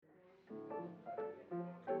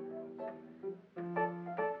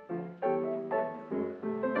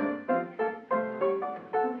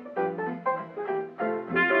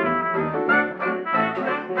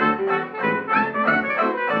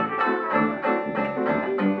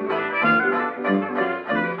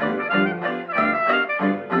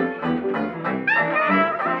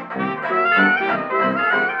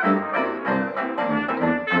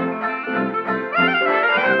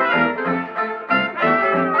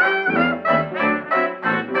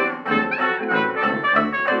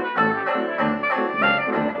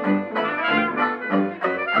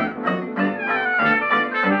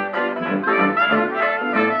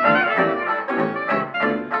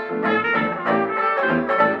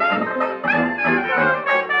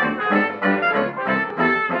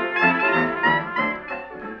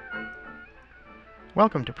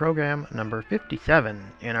Welcome to program number 57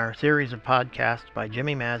 in our series of podcasts by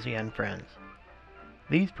Jimmy Mazzy and friends.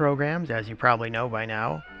 These programs, as you probably know by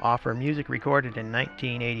now, offer music recorded in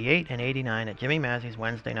 1988 and 89 at Jimmy Mazzy's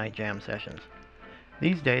Wednesday night jam sessions.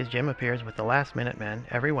 These days, Jim appears with the Last Minute Men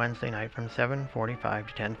every Wednesday night from 7:45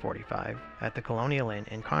 to 10:45 at the Colonial Inn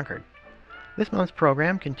in Concord. This month's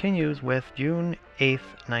program continues with June 8,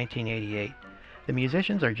 1988. The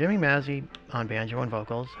musicians are Jimmy Mazzy on banjo and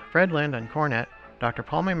vocals, Fred Lind on cornet, Dr.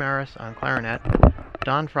 Paul Maris on clarinet,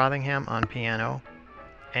 Don Frothingham on piano,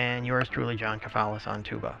 and yours truly, John Kafalis, on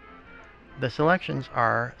tuba. The selections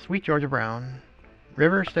are Sweet Georgia Brown,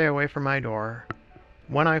 River Stay Away From My Door,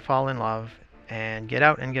 When I Fall in Love, and Get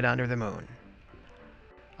Out and Get Under the Moon.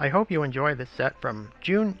 I hope you enjoy this set from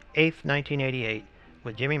June 8, 1988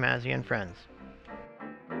 with Jimmy Mazzy and friends.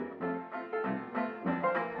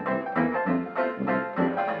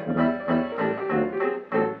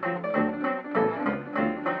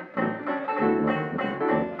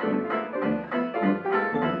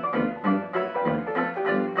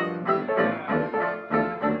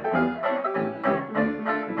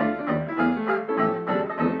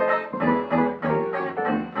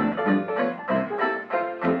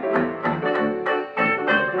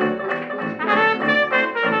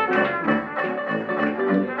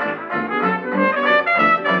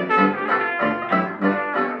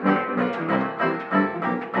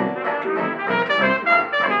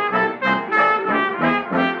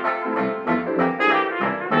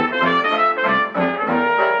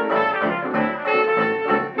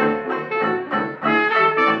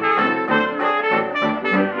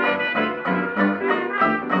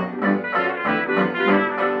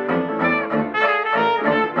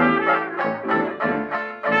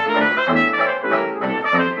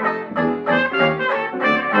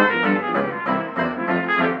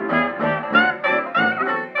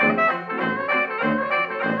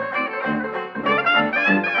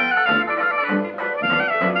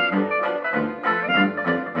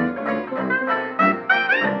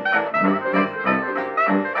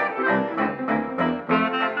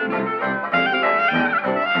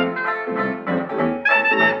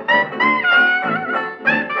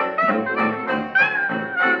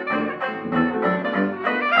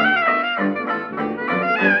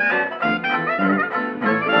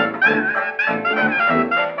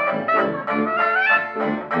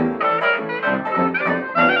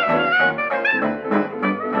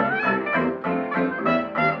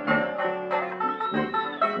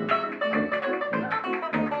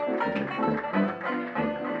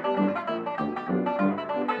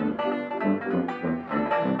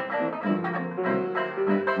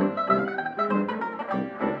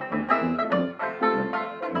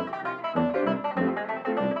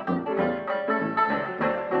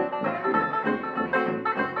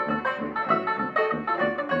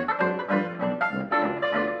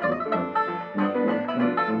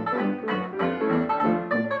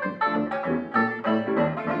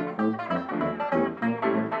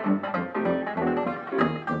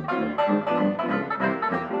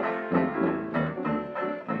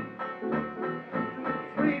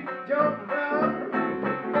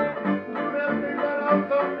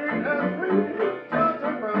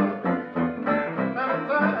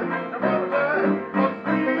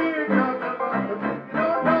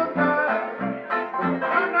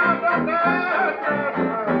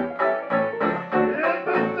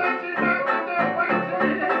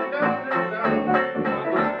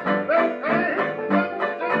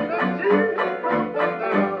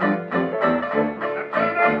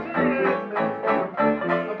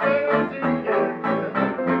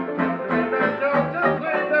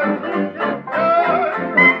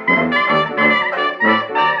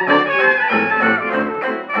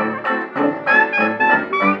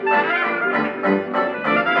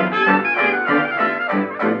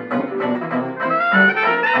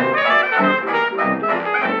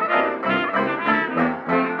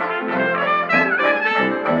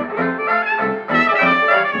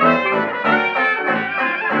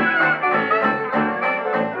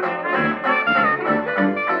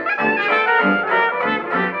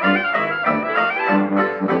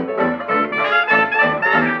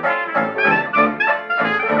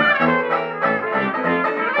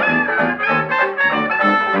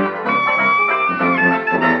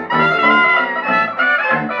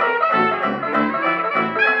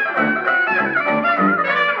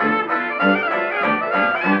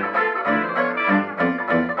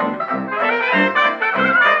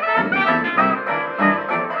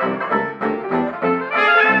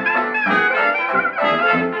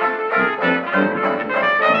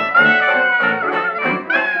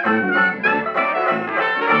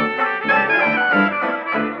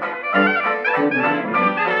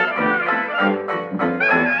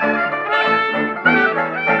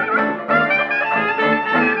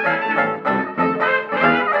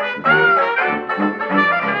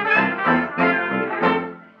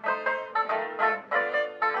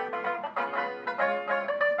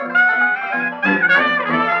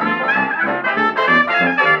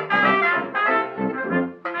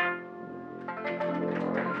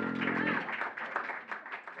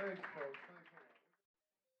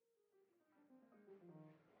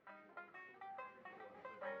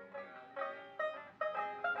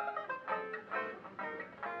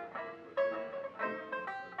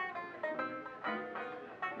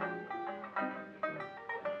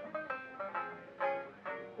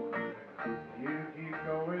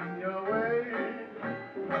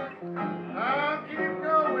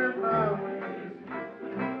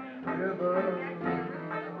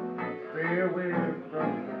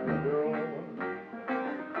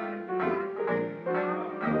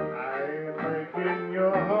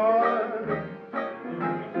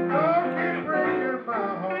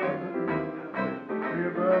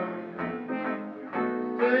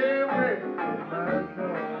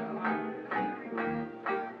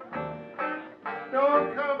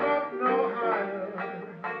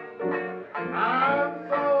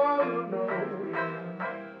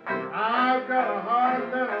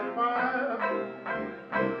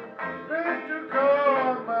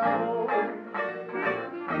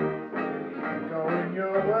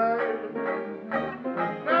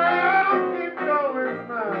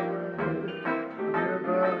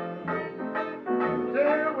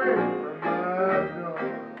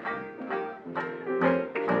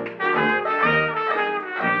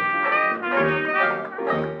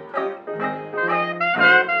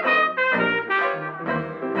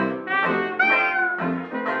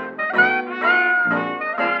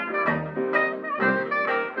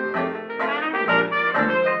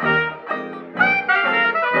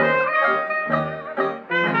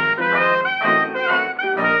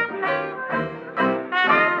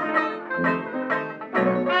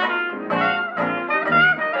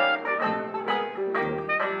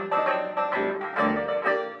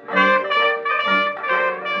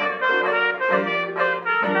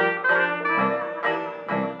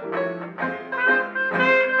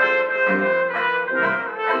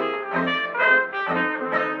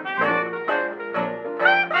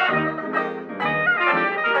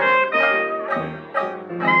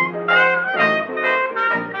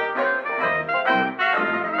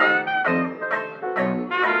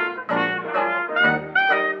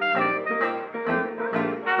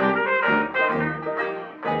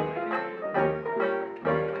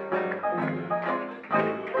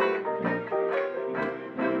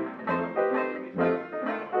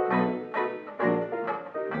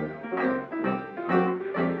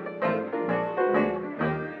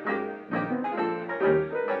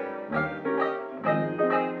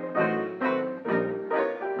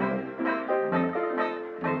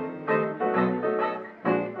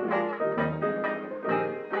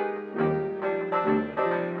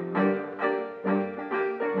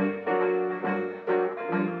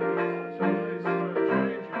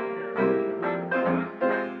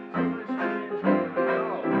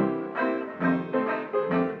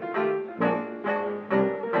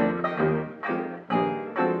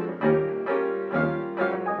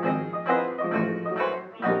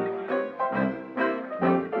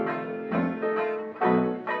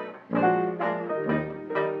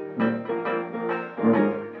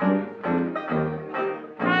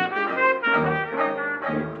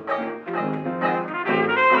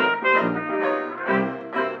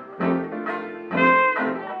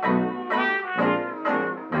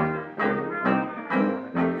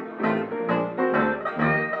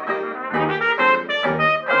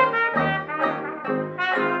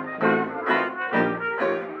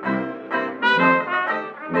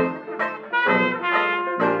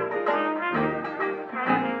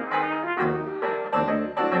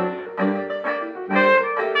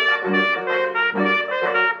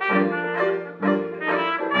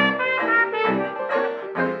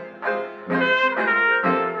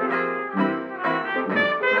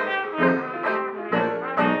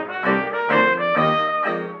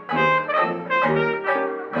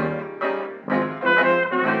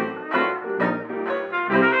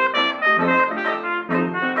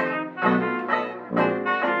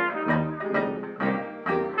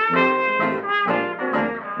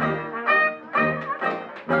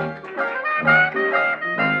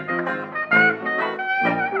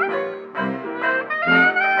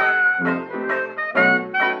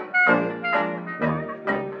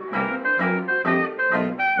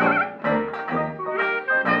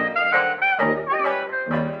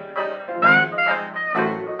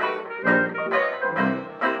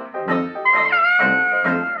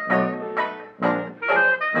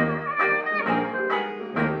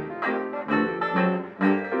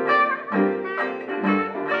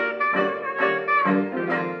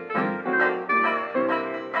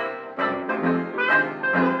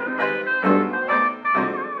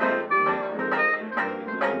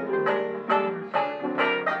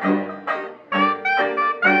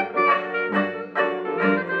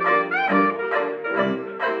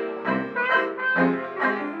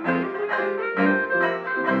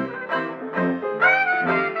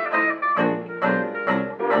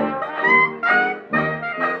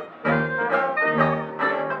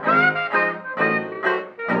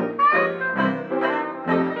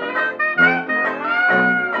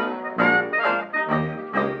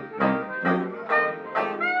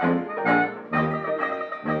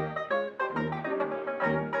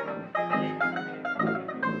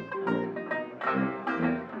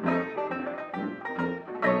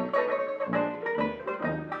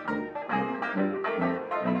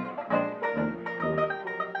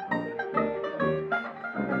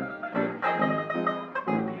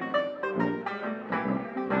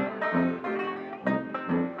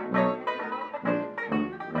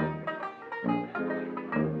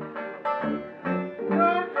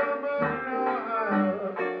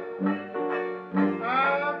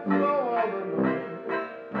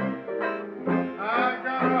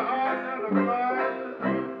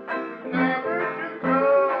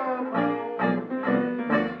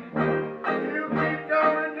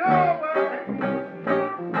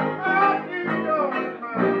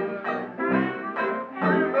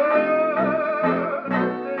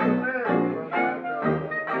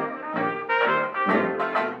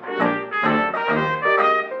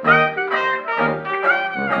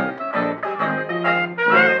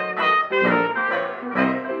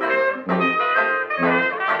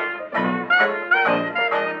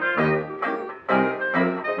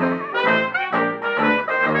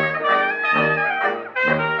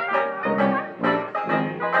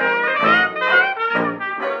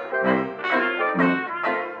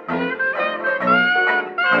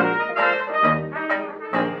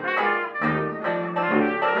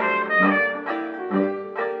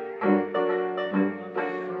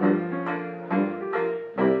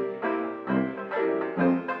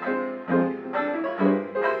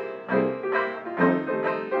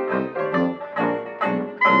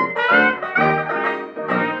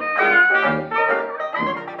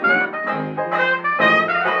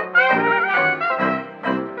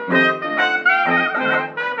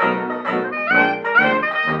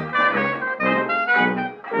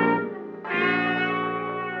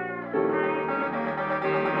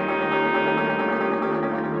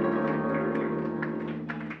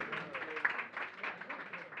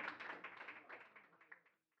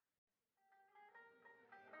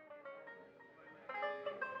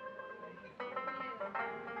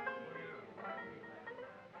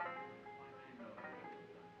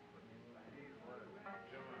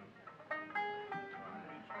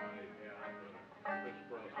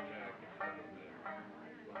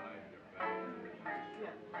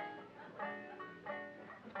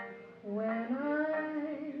 When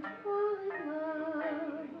I fall in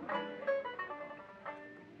love,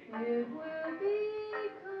 it will be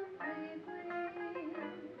completely,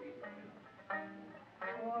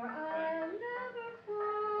 for I'll never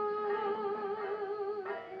fall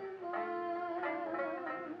in love.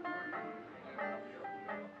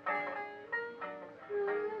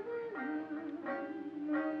 Through the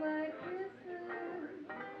moonlight kisses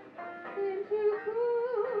seem to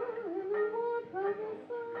cool in the warmth of the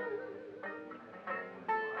sun.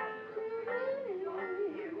 Too many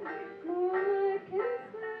moonlight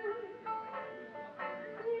kisses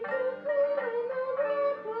seem to cool in the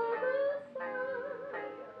warmth of the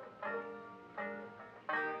sun.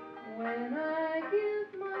 When I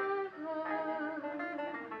give my heart,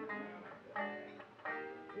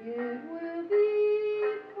 it will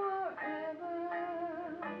be forever,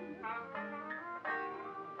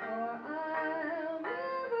 for I'll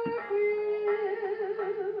never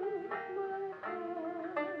give my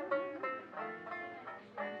heart.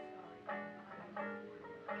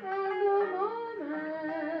 And the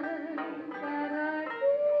moment that I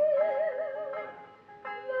feel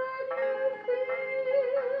that you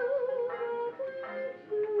feel that way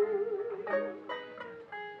too,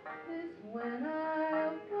 is when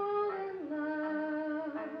I'll fall in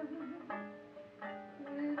love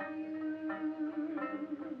with you.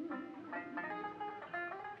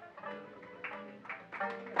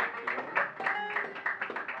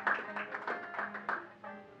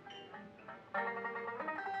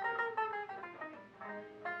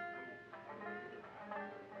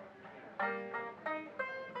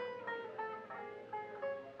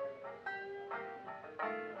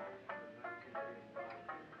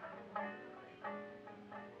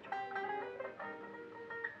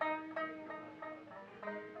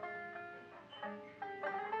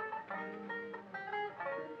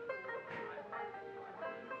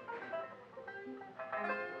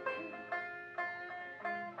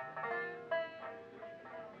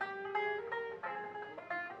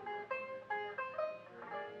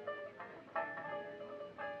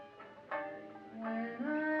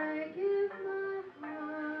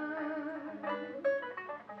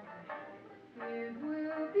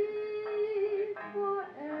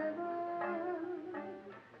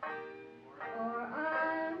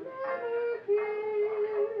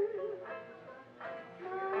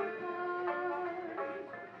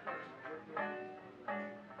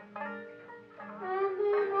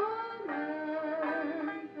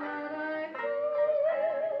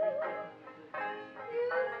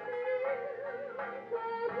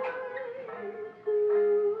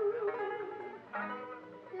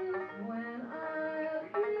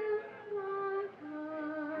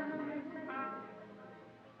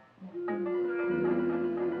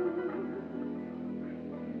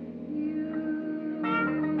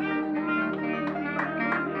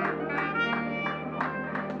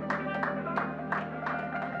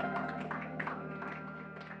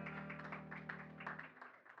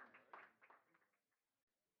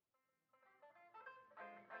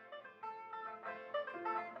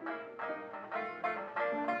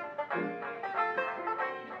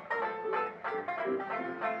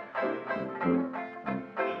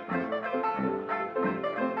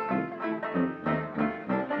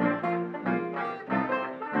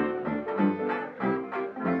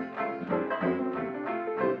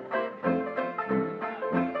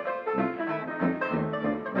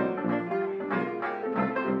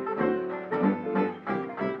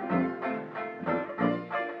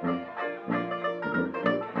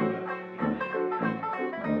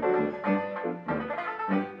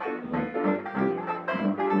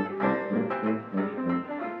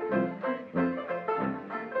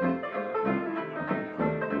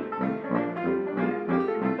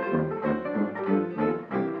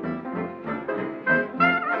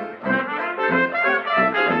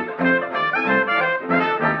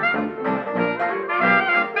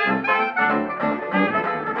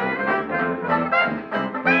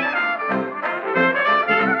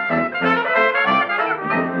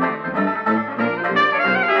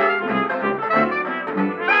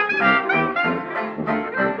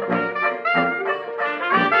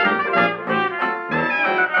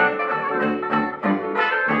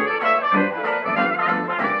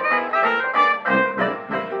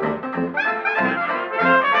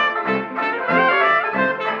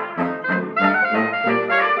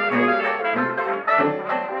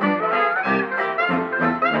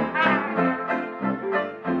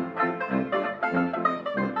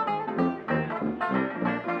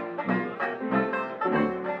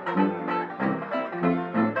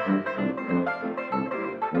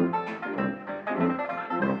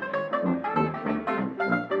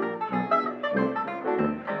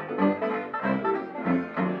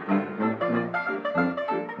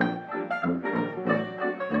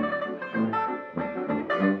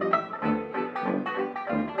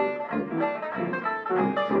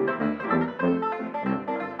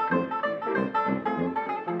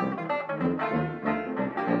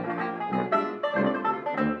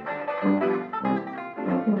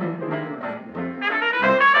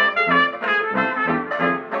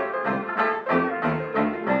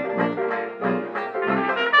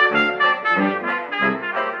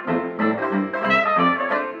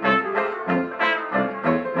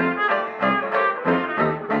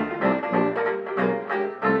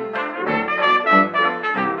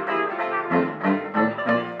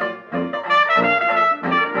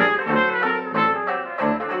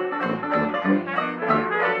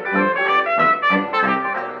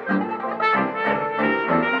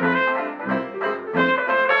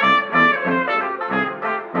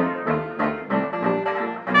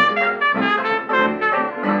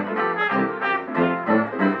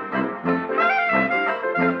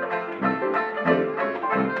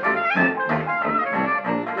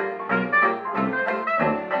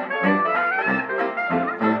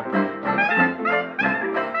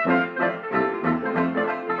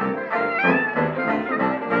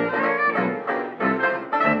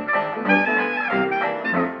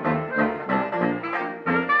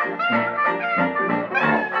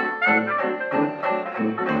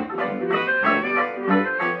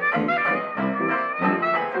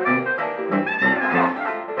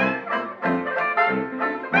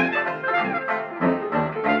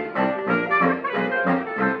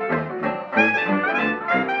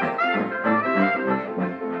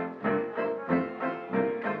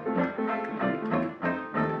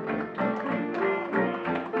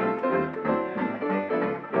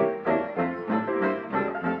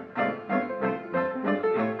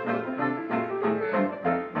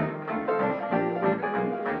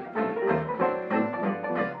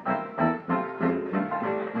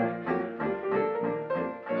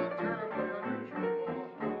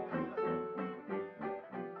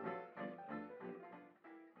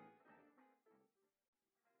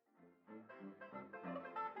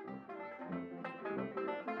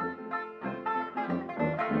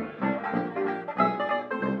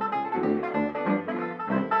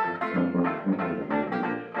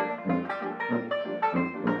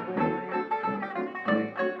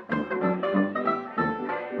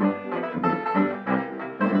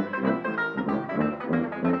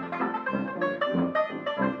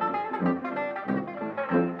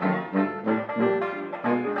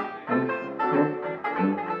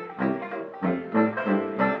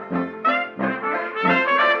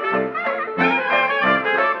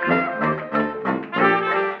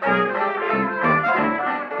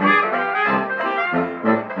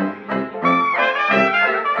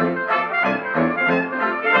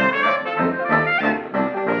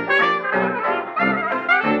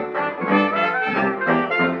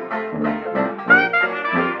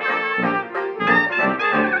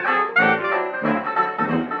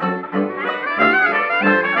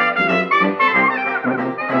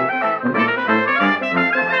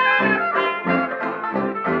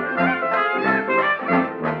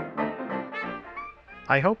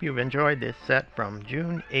 I hope you've enjoyed this set from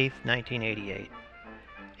June 8, 1988.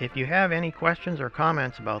 If you have any questions or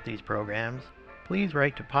comments about these programs, please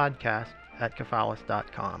write to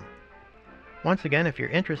podcast@kafalas.com. Once again, if you're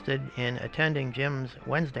interested in attending Jim's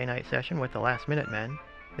Wednesday night session with the Last Minute Men,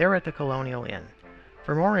 they're at the Colonial Inn.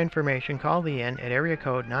 For more information, call the Inn at area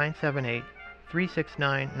code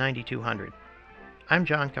 978-369-9200. I'm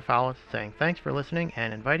John Kafalas saying thanks for listening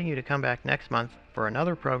and inviting you to come back next month for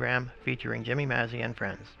another program featuring Jimmy Mazzy and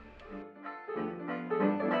friends.